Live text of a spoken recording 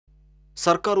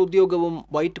സർക്കാർ ഉദ്യോഗവും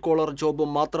white collar ജോബും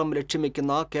മാത്രം ലക്ഷ്യം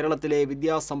വയ്ക്കുന്ന കേരളത്തിലെ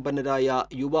വിദ്യാസമ്പന്നരായ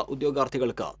യുവ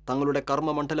ഉദ്യോഗാർത്ഥികൾക്ക് തങ്ങളുടെ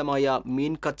കർമ്മമണ്ഡലമായ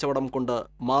മീൻ കച്ചവടം കൊണ്ട്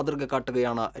മാതൃക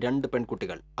കാട്ടുകയാണ് രണ്ട്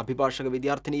പെൺകുട്ടികൾ. അഭിഭാഷക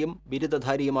വിദ്യാർത്ഥിനിയും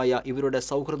ബിരുദധാരിയുമായ ഇവരുടെ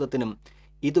സൗഹൃദത്തിനും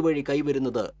ഇതുവഴി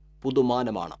കൈവരുന്നത്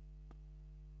പുതുമാനമാണ്.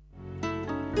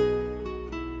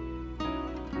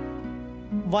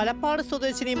 വലപ്പാട്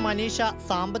സ്വദേശിനി മനീഷ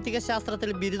സാമ്പത്തിക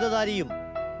ശാസ്ത്രത്തിൽ ബിരുദധാരിയും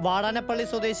വാടാനപ്പള്ളി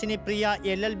സ്വദേശിനി പ്രിയ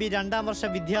LLB 2ാം വർഷ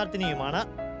വിദ്യാർത്ഥിനിയുമാണ്.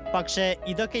 പക്ഷേ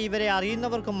ഇതൊക്കെ ഇവരെ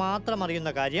അറിയുന്നവർക്ക് മാത്രം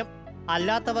അറിയുന്ന കാര്യം.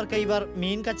 അല്ലാത്തവർക്ക് ഇവർ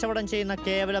മീൻ കച്ചവടം ചെയ്യുന്ന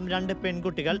കേവലം രണ്ട്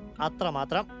പെൺകുട്ടികൾ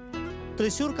അത്രമാത്രം.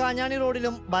 തൃശൂർ കാഞ്ഞാണി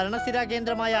റോഡിലും ഭരണസ്ഥിരാ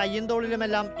കേന്ദ്രമായ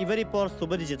അയ്യന്തോളിലുമെല്ലാം ഇവരിപ്പോൾ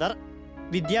സുപരിചിതർ.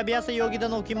 വിദ്യാഭ്യാസ യോഗ്യത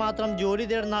നോക്കി മാത്രം ജോലി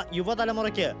തേടുന്ന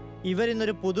യുവതലമുറയ്ക്ക്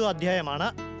ഇവരിന്നൊരു പുതു അധ്യായമാണ്.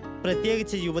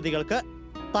 പ്രത്യേകിച്ച് യുവതികൾക്ക്.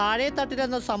 താഴെ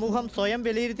തട്ടിലെന്ന് സമൂഹം സ്വയം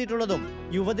വിലയിരുത്തിയിട്ടുള്ളതും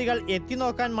യുവതികൾ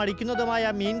എത്തിനോക്കാൻ മടിക്കുന്നതുമായ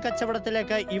മീൻ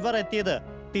കച്ചവടത്തിലേക്ക് ഇവർ എത്തിയത്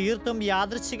തീർത്തും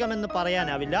യാദൃശ്ചികമെന്ന്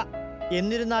പറയാനാവില്ല.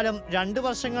 എന്നിരുന്നാലും 2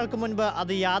 വർഷങ്ങൾക്ക് മുൻപ്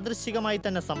അത് യാദൃശ്ചികമായി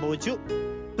തന്നെ സംഭവിച്ചു.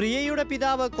 പ്രിയയുടെ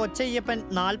പിതാവ് കൊച്ചയ്യപ്പൻ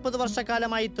 40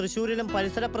 വർഷക്കാലമായി തൃശൂരിലും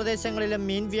പരിസര പ്രദേശങ്ങളിലും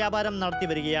മീൻ വ്യാപാരം നടത്തി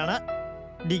വരികയാണ്.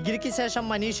 ഡിഗ്രിക്ക് ശേഷം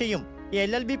മനീഷയും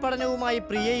LLB പഠനവുമായി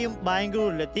പ്രിയയും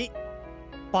ബാംഗ്ലൂരിലെത്തി.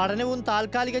 പഠനവും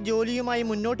താൽക്കാലിക ജോലിയുമായി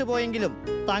മുന്നോട്ട് പോയെങ്കിലും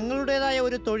തങ്ങളുടേതായ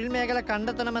ഒരു തൊഴിൽ മേഖല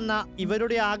കണ്ടെത്തണമെന്ന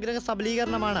ഇവരുടെ ആഗ്രഹ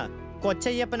സബലീകരണമാണ്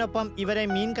കൊച്ചയ്യപ്പനൊപ്പം ഇവരെ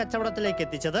മീൻ കച്ചവടത്തിലേക്ക്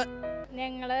എത്തിച്ചത്.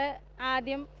 ഞങ്ങൾ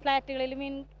ആദ്യം ഫ്ലാറ്റുകളിൽ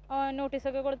മീൻ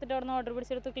നോട്ടീസൊക്കെ കൊടുത്തിട്ട് അവിടെ നിന്ന് ഓർഡർ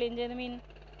പിടിച്ചെടുത്ത് ക്ലീൻ ചെയ്ത് മീൻ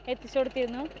എത്തിച്ചു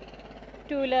കൊടുത്തിരുന്നു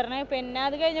 2 വീലറിന്. പിന്നെ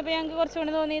അത് കഴിഞ്ഞപ്പോൾ ഞങ്ങൾക്ക് കുറച്ചും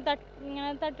കൂടി തോന്നി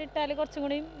ഇങ്ങനെ തട്ടിട്ടാൽ കുറച്ചും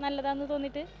കൂടി നല്ലതാണെന്ന്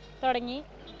തോന്നിയിട്ട് തുടങ്ങി.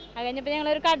 അത് കഴിഞ്ഞപ്പോൾ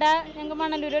ഞങ്ങളൊരു കട, ഞങ്ങൾക്ക്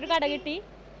മണലൂർ ഒരു കട കിട്ടി.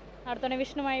 അവിടെ തന്നെ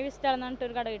വിഷ്ണുമായി വിസിറ്റാണെന്ന് പറഞ്ഞിട്ട്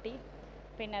ഒരു കട കിട്ടി.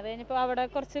 പിന്നെ അത് കഴിഞ്ഞപ്പോൾ അവിടെ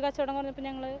കുറച്ച് കച്ചവടം കുറഞ്ഞപ്പോൾ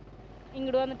ഞങ്ങൾ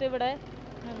ഇങ്ങോട്ട് വന്നിട്ട് ഇവിടെ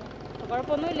നിന്നു. അപ്പോൾ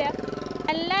കുഴപ്പമൊന്നുമില്ല.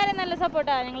 എല്ലാവരും നല്ല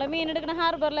സപ്പോർട്ടാണ്. ഞങ്ങൾ മീൻ എടുക്കുന്ന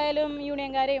ഹാർബറിലായാലും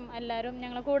യൂണിയൻകാരെയും എല്ലാവരും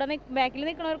ഞങ്ങളെ കൂടെ ബാക്കിൽ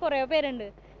നിൽക്കുന്നവർ കുറേ പേരുണ്ട്.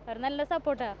 അവർ നല്ല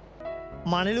സപ്പോർട്ടാണ്.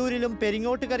 മണലൂരിലും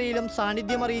പെരിങ്ങോട്ടുകരയിലും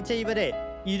സാന്നിധ്യം അറിയിച്ച ഇവരെ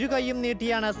ഇരുകൈയും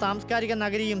നീട്ടിയാണ് സാംസ്കാരിക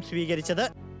നഗരിയും സ്വീകരിച്ചത്.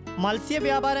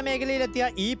 മത്സ്യവ്യാപാര മേഖലയിലെത്തിയ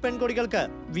ഈ പെൺകുട്ടികൾക്ക്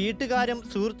വീട്ടുകാരും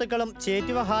സുഹൃത്തുക്കളും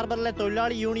ചേറ്റുവ ഹാർബറിലെ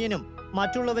തൊഴിലാളി യൂണിയനും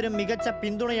മറ്റുള്ളവരും മികച്ച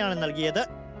പിന്തുണയാണ് നൽകിയത്.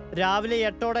 രാവിലെ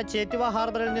 8ഓടെ ചേറ്റുവ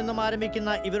ഹാർബറിൽ നിന്നും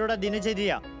ആരംഭിക്കുന്ന ഇവരുടെ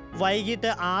ദിനചര്യ വൈകിട്ട്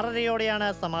 6:30യോടെയാണ്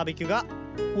സമാപിക്കുക.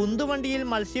 ഉന്തുവണ്ടിയിൽ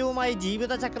മത്സ്യവുമായി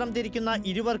ജീവിതചക്രം തിരിക്കുന്ന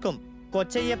ഇരുവർക്കും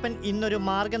കൊച്ചയ്യപ്പൻ ഇന്നൊരു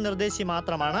മാർഗനിർദ്ദേശി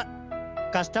മാത്രമാണ്.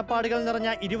 കഷ്ടപ്പാടുകൾ നിറഞ്ഞ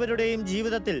ഇരുവരുടെയും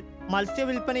ജീവിതത്തിൽ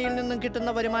മത്സ്യവിൽപ്പനയിൽ നിന്നും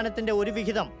കിട്ടുന്ന വരുമാനത്തിന്റെ ഒരു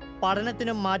വിഹിതം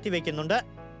പഠനത്തിനും മാറ്റിവെക്കുന്നുണ്ട്.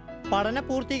 പഠന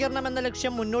പൂർത്തീകരണം എന്ന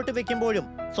ലക്ഷ്യം മുന്നോട്ട് വെക്കുമ്പോഴും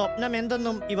സ്വപ്നം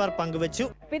എന്തെന്നും ഇവർ പങ്കുവച്ചു.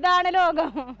 ഇതാണ്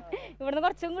ലോകം. ഇവിടുന്ന്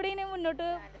കുറച്ചും കൂടി മുന്നോട്ട്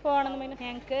പോകണമെന്ന്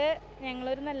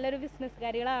ഞങ്ങളൊരു നല്ലൊരു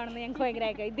ബിസിനസ്സുകാരികളാണെന്ന് ഞങ്ങൾക്ക് ഭയങ്കര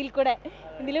ആഗ്രഹം.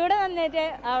 ഇതിലൂടെ നന്നായിട്ട്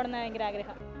ആവണമെന്ന് ഭയങ്കര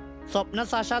ആഗ്രഹം. സ്വപ്ന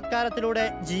സാക്ഷാത്കാരത്തിലൂടെ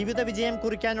ജീവിത വിജയം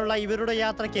കുറിക്കാനുള്ള ഇവരുടെ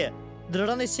യാത്രയ്ക്ക്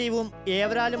ദൃഢനിശ്ചയവും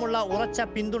ഏവരാലുമുള്ള ഉറച്ച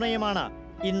പിന്തുണയുമാണ്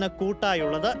ഇന്ന്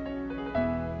കൂട്ടായുള്ളത്.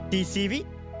 TCV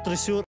തൃശൂർ.